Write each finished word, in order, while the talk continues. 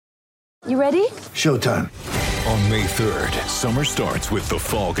You ready? Showtime. On May 3rd, summer starts with The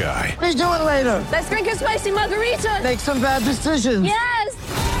Fall Guy. Let's do it later. Let's drink a spicy margarita. Make some bad decisions. Yes!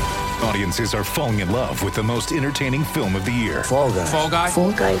 Audiences are falling in love with the most entertaining film of the year. Fall Guy. Fall Guy?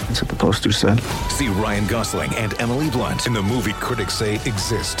 Fall Guy. That's what the poster said. See Ryan Gosling and Emily Blunt in the movie critics say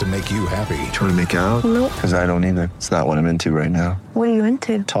exists to make you happy. Trying to make it out? Nope. Because I don't either. It's not what I'm into right now. What are you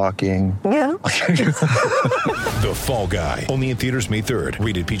into? Talking. Yeah. The Fall Guy. Only in theaters May 3rd.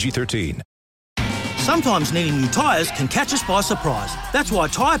 Rated PG-13. Sometimes needing new tyres can catch us by surprise. That's why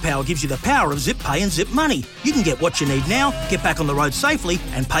Tyre Power gives you the power of zip pay and zip money. You can get what you need now, get back on the road safely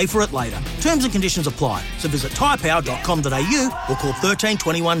and pay for it later. Terms and conditions apply. So visit tyrepower.com.au or call 13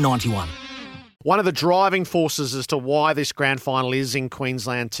 21 91. One of the driving forces as to why this grand final is in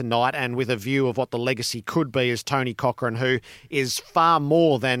Queensland tonight, and with a view of what the legacy could be, is Tony Cochrane, who is far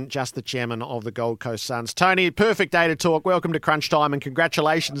more than just the chairman of the Gold Coast Suns. Tony, perfect day to talk. Welcome to Crunch Time and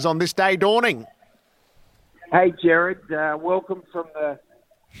congratulations on this day dawning. Hey, Jared. Welcome from the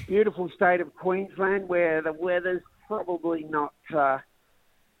beautiful state of Queensland, where the weather's probably not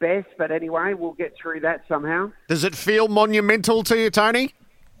best, but anyway, we'll get through that somehow. Does it feel monumental to you, Tony?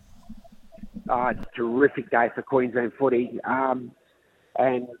 It's a terrific day for Queensland footy. I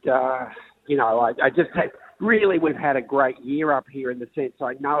just really, we've had a great year up here in the sense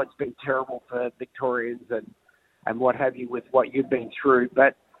I know it's been terrible for Victorians and what have you with what you've been through,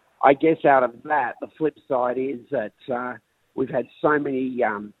 but I guess out of that, the flip side is that we've had so many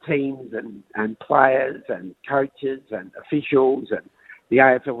teams and players and coaches and officials and the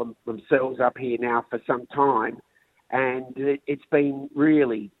AFL themselves up here now for some time. And it's been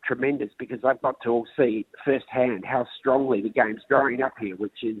really tremendous because I've got to all see firsthand how strongly the game's growing up here,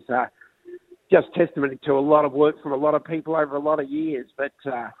 which is just testimony to a lot of work from a lot of people over a lot of years. But,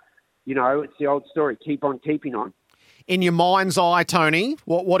 it's the old story, keep on keeping on. In your mind's eye, Tony,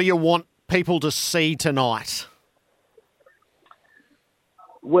 what do you want people to see tonight?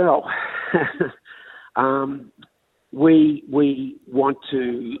 Well, we want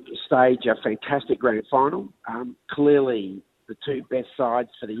to stage a fantastic grand final. Clearly, the two best sides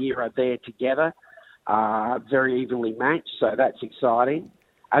for the year are there together, very evenly matched, so that's exciting.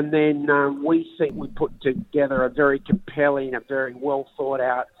 And then we think we put together a very compelling, a very well thought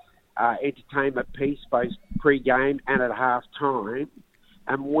out entertainment piece, both pre-game and at half-time.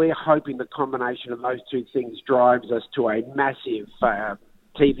 And we're hoping the combination of those two things drives us to a massive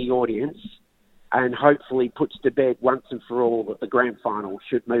TV audience and hopefully puts to bed once and for all that the grand final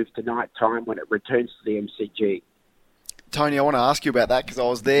should move to night time when it returns to the MCG. Tony, I want to ask you about that because I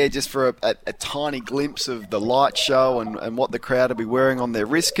was there just for a tiny glimpse of the light show and what the crowd will be wearing on their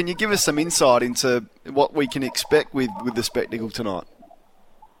wrists. Can you give us some insight into what we can expect with the spectacle tonight?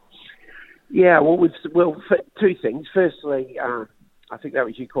 Yeah, two things. Firstly, I think that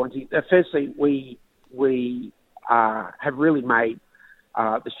was you, Cornsey. Firstly, we have really made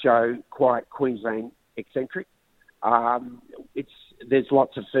the show quite Queensland eccentric. There's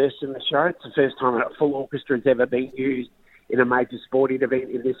lots of firsts in the show. It's the first time a full orchestra has ever been used in a major sporting event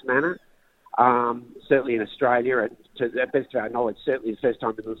in this manner. Certainly in Australia, and to the best of our knowledge, certainly the first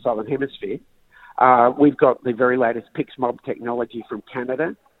time in the Southern Hemisphere. We've got the very latest PixMob technology from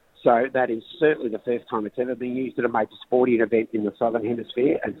Canada. So that is certainly the first time it's ever been used at a major sporting event in the Southern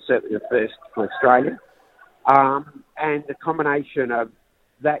Hemisphere, and certainly the first for Australia. And the combination of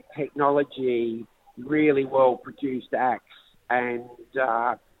that technology, really well-produced acts, and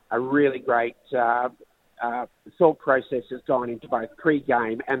a really great thought process has gone into both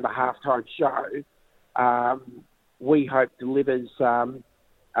pre-game and the halftime show, we hope delivers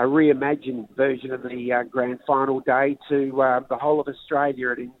a reimagined version of the grand final day to the whole of Australia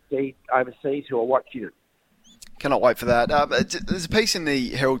and indeed overseas who are watching it. Cannot wait for that. There's a piece in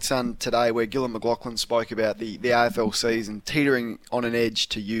the Herald Sun today where Gillon McLachlan spoke about the AFL season teetering on an edge,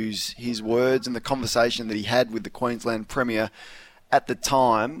 to use his words, and the conversation that he had with the Queensland Premier at the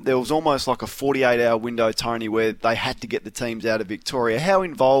time. There was almost like a 48-hour window, Tony, where they had to get the teams out of Victoria. How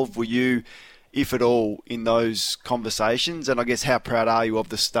involved were you, if at all, in those conversations? And I guess how proud are you of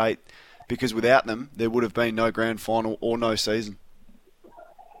the state? Because without them, there would have been no grand final or no season.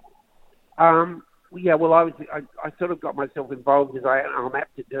 Yeah, well, I sort of got myself involved as I'm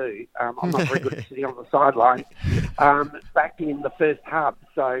apt to do. I'm not very good at sitting on the sideline. Back in the first hub,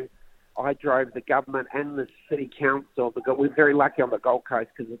 so I drove the government and the city council. We're very lucky on the Gold Coast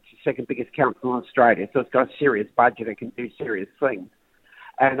because it's the second biggest council in Australia, so it's got a serious budget and can do serious things.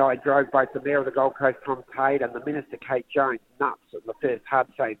 And I drove both the Mayor of the Gold Coast, Tom Tate, and the Minister, Kate Jones, nuts at the first hub,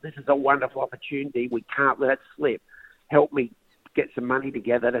 saying, this is a wonderful opportunity. We can't let it slip. Help me get some money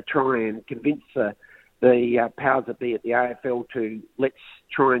together to try and convince the the powers that be at the AFL to let's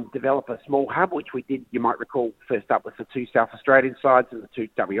try and develop a small hub, which we did, you might recall, first up with the 2 South Australian sides and the 2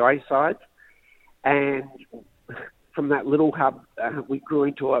 WA sides. And from that little hub, we grew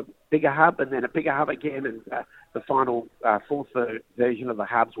into a bigger hub and then a bigger hub again, and the final fourth version of the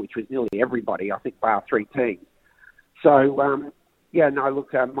hubs, which was nearly everybody, I think, bar 3 teams. So,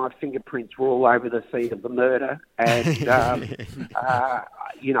 my fingerprints were all over the scene of the murder, and,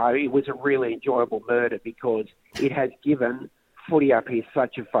 it was a really enjoyable murder because it has given footy up here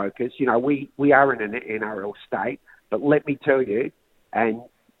such a focus. We are in an NRL state, but let me tell you, and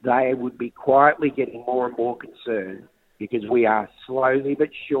they would be quietly getting more and more concerned because we are slowly but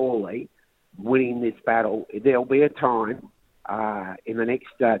surely winning this battle. There'll be a time in the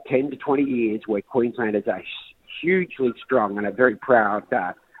next 10 to 20 years where Queensland is a hugely strong and a very proud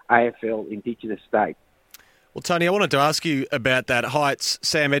AFL Indigenous state. Well, Tony, I wanted to ask you about that. Hi, it's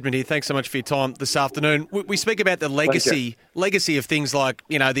Sam Edmund here. Thanks so much for your time this afternoon. We speak about the legacy of things like,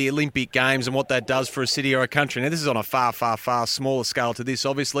 the Olympic Games and what that does for a city or a country. Now, this is on a far, far, far smaller scale to this,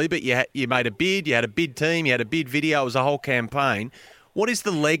 obviously, but you made a bid, you had a bid team, you had a bid video, it was a whole campaign. What is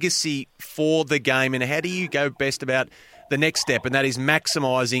the legacy for the game, and how do you go best about the next step, and that is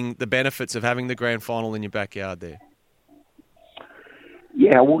maximising the benefits of having the grand final in your backyard there?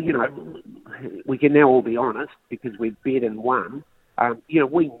 Yeah, well, we can now all be honest because we've bid and won.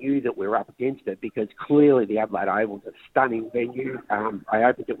 We knew that we were up against it because clearly the Adelaide Oval's a stunning venue. I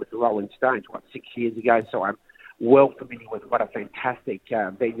opened it with the Rolling Stones, 6 years ago, so I'm well familiar with what a fantastic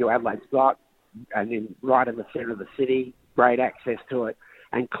venue Adelaide's got, and then right in the centre of the city, great access to it,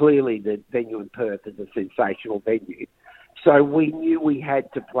 and clearly the venue in Perth is a sensational venue. So we knew we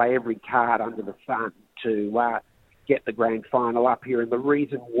had to play every card under the sun to get the grand final up here. And the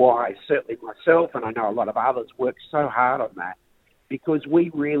reason why, certainly myself, and I know a lot of others, work so hard on that, because we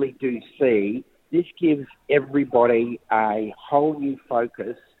really do see this gives everybody a whole new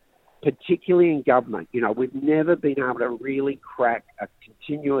focus, particularly in government. We've never been able to really crack a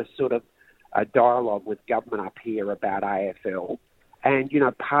continuous sort of a dialogue with government up here about AFL. And,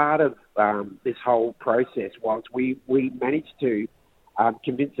 part of this whole process was we managed to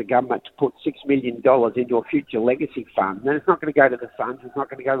convince the government to put $6 million into a future legacy fund. And it's not going to go to the Suns, it's not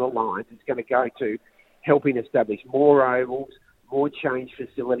going to go to the Lions, it's going to go to helping establish more ovals, more change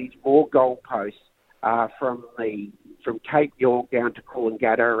facilities, more goalposts from Cape York down to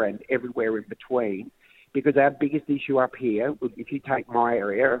Coolangatta and everywhere in between. Because our biggest issue up here, if you take my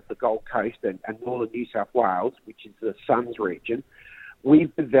area of the Gold Coast and northern New South Wales, which is the Suns region,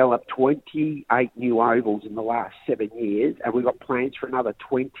 we've developed 28 new ovals in the last 7 years, and we've got plans for another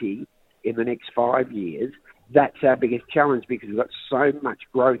 20 in the next 5 years. That's our biggest challenge because we've got so much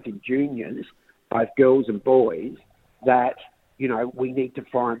growth in juniors, both girls and boys, that, we need to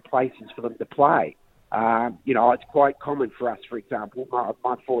find places for them to play. It's quite common for us, for example,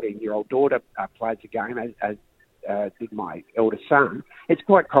 my 14-year-old daughter plays a game, as did my eldest son. It's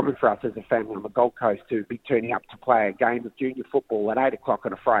quite common for us as a family on the Gold Coast to be turning up to play a game of junior football at 8 o'clock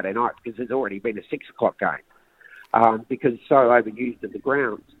on a Friday night because there's already been a 6 o'clock game because it's so overused at the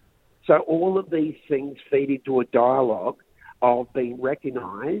grounds. So all of these things feed into a dialogue of being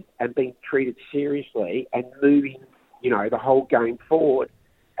recognised and being treated seriously and moving, the whole game forward.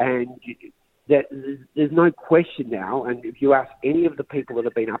 And that there's no question now, and if you ask any of the people that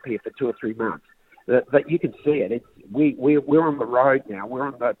have been up here for 2 or 3 months, that you can see it. We're on the road now. We're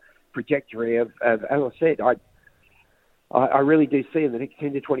on the trajectory of as I said, I really do see in the next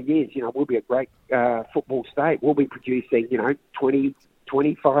 10 to 20 years, we'll be a great football state. We'll be producing, 20,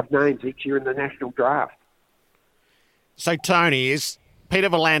 25 names each year in the national draft. So, Tony, Peter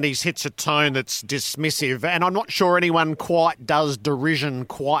V'landys hits a tone that's dismissive, and I'm not sure anyone quite does derision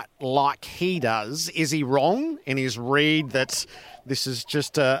quite like he does. Is he wrong in his read that this is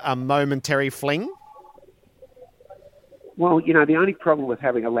just a momentary fling? Well, the only problem with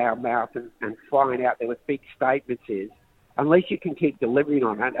having a loud mouth and flying out there with big statements is, unless you can keep delivering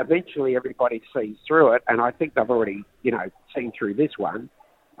on it, eventually everybody sees through it, and I think they've already, seen through this one.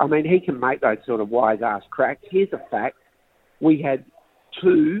 I mean, he can make those sort of wise-ass cracks. Here's a fact. We had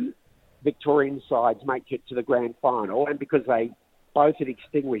 2 Victorian sides make it to the grand final, and because they both had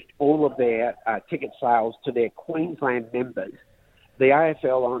extinguished all of their ticket sales to their Queensland members, the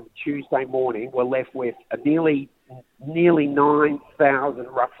AFL on Tuesday morning were left with nearly 9,000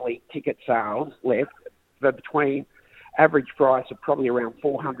 roughly ticket sales left, between average price of probably around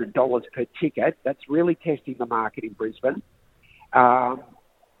 $400 per ticket. That's really testing the market in Brisbane.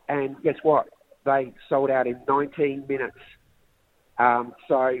 And guess what? They sold out in 19 minutes.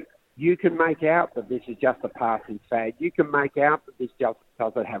 So you can make out that this is just a passing fad. You can make out that this just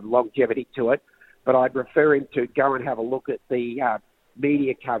doesn't have longevity to it. but I'd refer him to go and have a look at the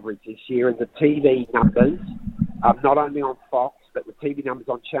media coverage this year and the TV numbers, not only on Fox, but the TV numbers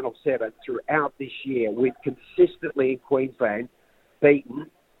on Channel 7 throughout this year. We've consistently in Queensland beaten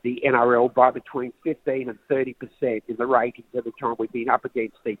the NRL by between 15 and 30% in the ratings every time we've been up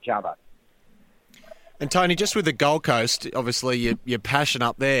against each other. And Tony, just with the Gold Coast, obviously your passion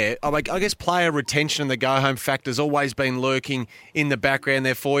up there, I guess player retention and the go-home factor's always been lurking in the background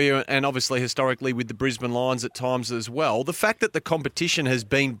there for you, and obviously historically with the Brisbane Lions at times as well. The fact that the competition has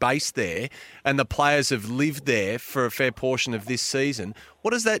been based there and the players have lived there for a fair portion of this season,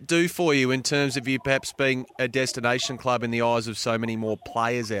 what does that do for you in terms of you perhaps being a destination club in the eyes of so many more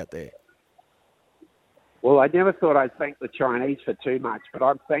players out there? Well, I never thought I'd thank the Chinese for too much, but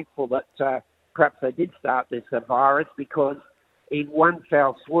I'm thankful that perhaps they did start this virus, because in one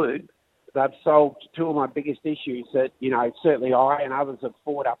foul swoop, they've solved two of my biggest issues that, certainly I and others have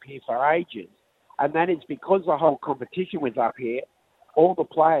fought up here for ages. And that is because the whole competition was up here, all the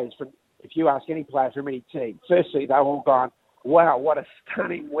players, if you ask any player from any team, firstly, they've all gone, wow, what a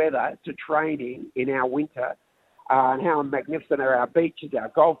stunning weather to train in our winter, and how magnificent are our beaches, our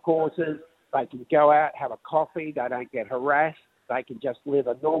golf courses. They can go out, have a coffee, they don't get harassed, they can just live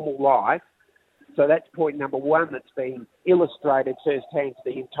a normal life. So that's point number one that's been illustrated firsthand to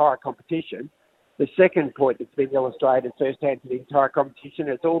the entire competition. The second point that's been illustrated firsthand to the entire competition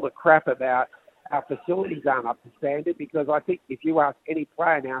is all the crap about our facilities aren't up to standard, because I think if you ask any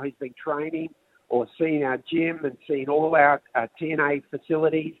player now who's been training or seen our gym and seen all our TNA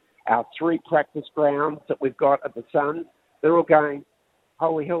facilities, our 3 practice grounds that we've got at the Suns, they're all going,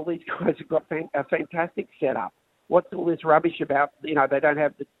 holy hell, these guys have got a fantastic setup. What's all this rubbish about, they don't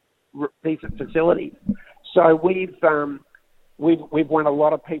have the decent facilities? So we've won a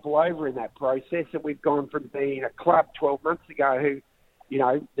lot of people over in that process, and we've gone from being a club 12 months ago who,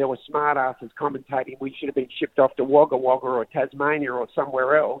 there were smart asses commentating we should have been shipped off to Wagga Wagga or Tasmania or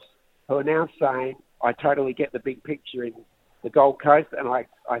somewhere else, who are now saying, I totally get the big picture in the Gold Coast, and I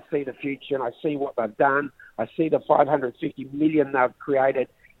see the future, and I see what they've done. I see the $550 million they've created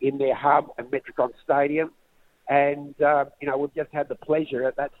in their hub and Metricon Stadium. And, we've just had the pleasure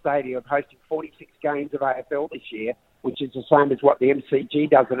at that stadium of hosting 46 games of AFL this year, which is the same as what the MCG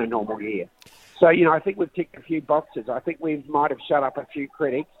does in a normal year. So, I think we've ticked a few boxes. I think we might have shut up a few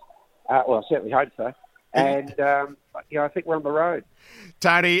critics. Well, I certainly hope so. And, I think we're on the road.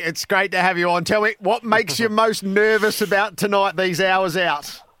 Tony, it's great to have you on. Tell me, what makes you most nervous about tonight, these hours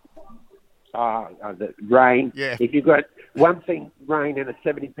out? The rain. Yeah. If you've got one thing, rain and a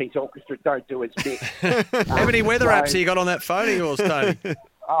 70-piece orchestra don't do is mix. How many weather apps have you got on that phone of yours, Tony?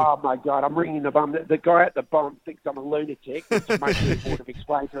 Oh, my God, I'm ringing the bum. The guy at the bomb thinks I'm a lunatic, which most people would have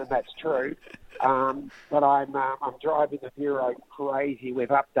explained to him that's true. But I'm driving the Bureau crazy with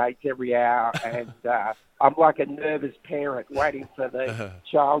updates every hour, and I'm like a nervous parent waiting for the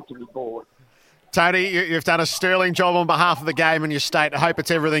child to be born. Tony, you've done a sterling job on behalf of the game and your state. I hope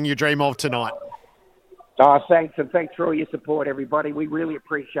it's everything you dream of tonight. Oh, thanks, and thanks for all your support, everybody. We really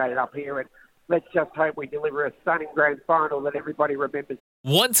appreciate it up here, and let's just hope we deliver a stunning grand final that everybody remembers.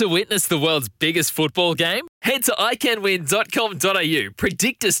 Want to witness the world's biggest football game? Head to iCanWin.com.au,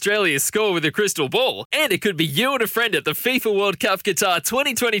 predict Australia's score with a crystal ball, and it could be you and a friend at the FIFA World Cup Qatar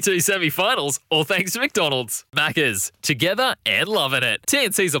 2022 semi-finals, all thanks to McDonald's. Maccas, together and loving it.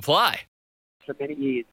 TNCs apply. For many years.